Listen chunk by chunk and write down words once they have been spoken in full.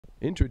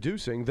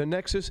Introducing the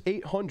Nexus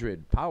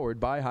 800 powered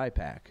by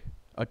HYPACK,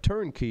 a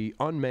turnkey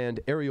unmanned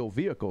aerial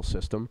vehicle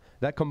system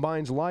that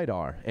combines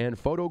LiDAR and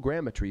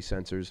photogrammetry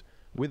sensors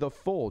with a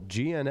full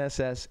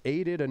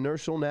GNSS-aided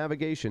inertial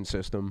navigation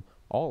system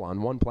all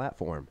on one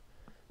platform.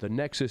 The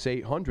Nexus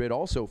 800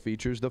 also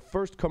features the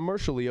first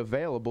commercially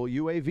available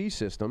UAV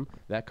system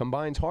that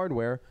combines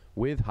hardware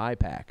with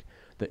HYPACK,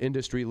 the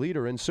industry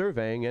leader in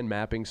surveying and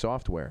mapping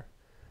software.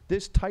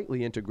 This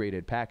tightly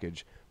integrated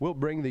package will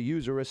bring the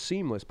user a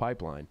seamless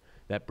pipeline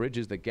that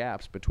bridges the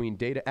gaps between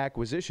data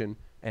acquisition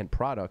and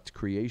product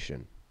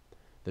creation.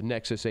 The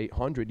Nexus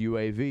 800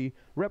 UAV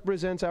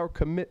represents our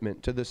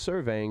commitment to the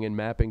surveying and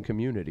mapping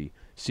community,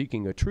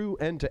 seeking a true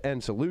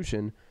end-to-end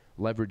solution,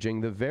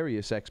 leveraging the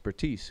various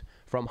expertise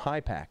from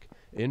HYPACK,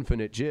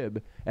 Infinite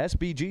Jib,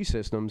 SBG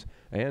Systems,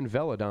 and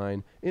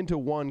Velodyne into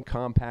one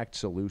compact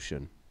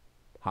solution.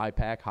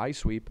 HYPACK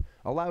HiSweep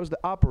allows the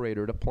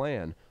operator to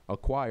plan,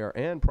 acquire,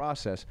 and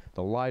process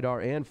the LiDAR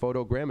and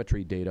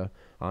photogrammetry data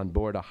on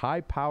board a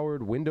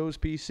high-powered Windows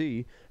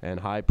PC and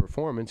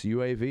high-performance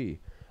UAV,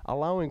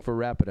 allowing for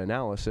rapid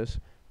analysis,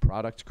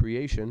 product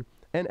creation,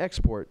 and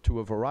export to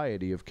a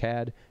variety of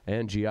CAD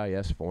and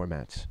GIS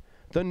formats.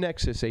 The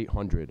Nexus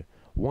 800,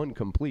 one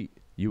complete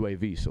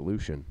UAV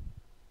solution.